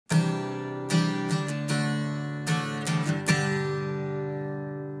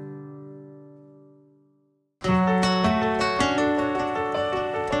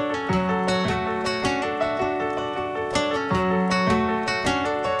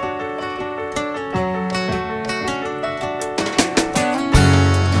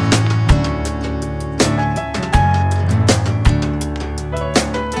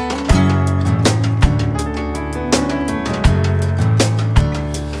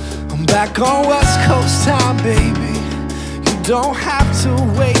Back on West Coast time, baby. You don't have to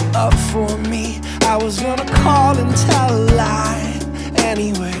wait up for me. I was gonna call and tell a lie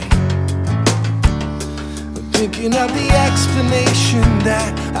anyway. Thinking of the explanation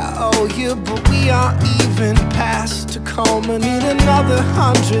that I owe you, but we aren't even past Tacoma. Need another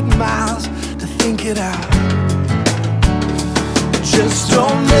 100 miles to think it out. Just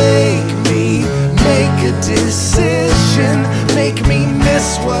don't make me make a decision. Make me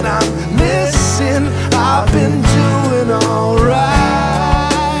miss what I'm missing. I've been doing alright.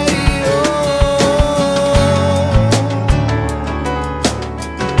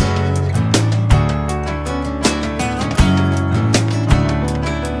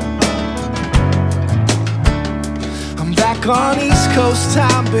 I'm back on East Coast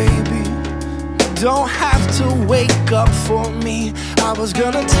time, baby. Don't have to wake up for me. I was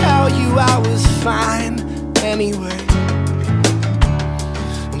gonna tell you I was fine anyway.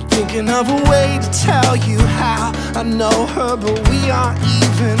 I'm thinking of a way to tell you how I know her, but we aren't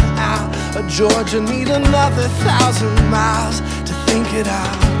even out of Georgia. Need another 1,000 miles to think it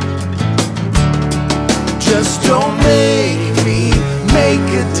out. Just don't make me make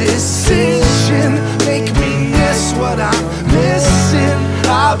a decision. Make me miss what I'm missing.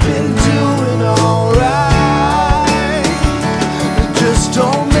 I've been doing alright. Just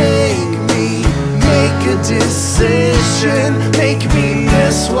don't make me make a decision. Make me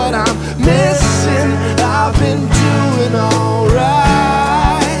miss what I'm missing. I've been doing alright.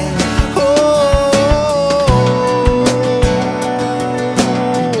 Oh.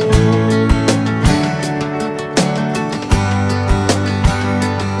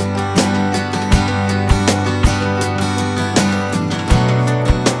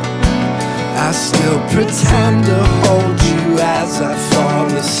 I still pretend to hold you as I fall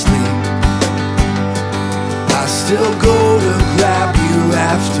asleep. I still go to grab you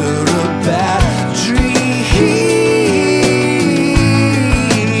after a bad dream.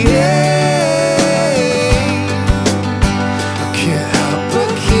 I can't help but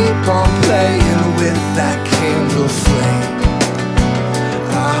keep on playing with that candle flame.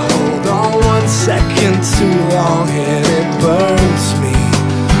 I hold on 1 second too long and it burns me.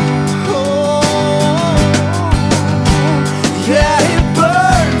 Yeah, it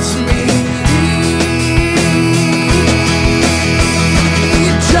burns me.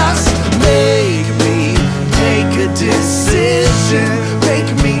 Just make me make a decision. Make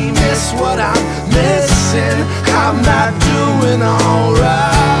me miss what I'm missing. I'm not doing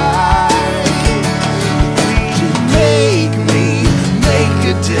alright. Make me make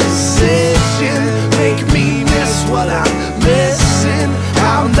a decision. Make me miss what I'm missing.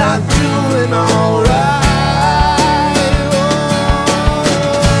 I'm not doing alright.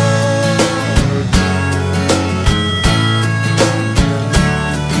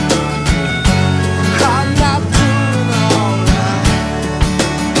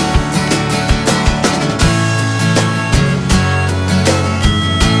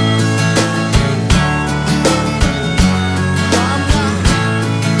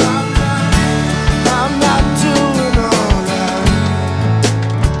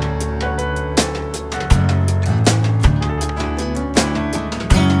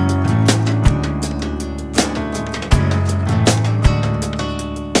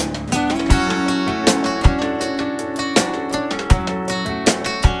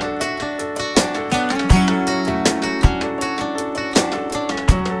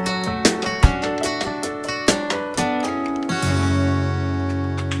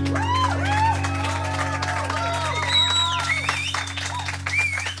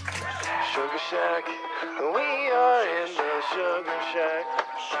 Sugarshack, we are in the Sugarshack.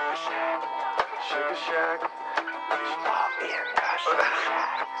 Sugarshack, Sugarshack, we are in the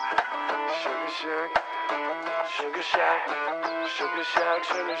Sugarshack. Sugarshack, Sugarshack, Sugarshack,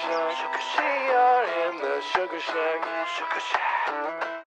 Sugarshack, we are in the Sugarshack. Sugarshack.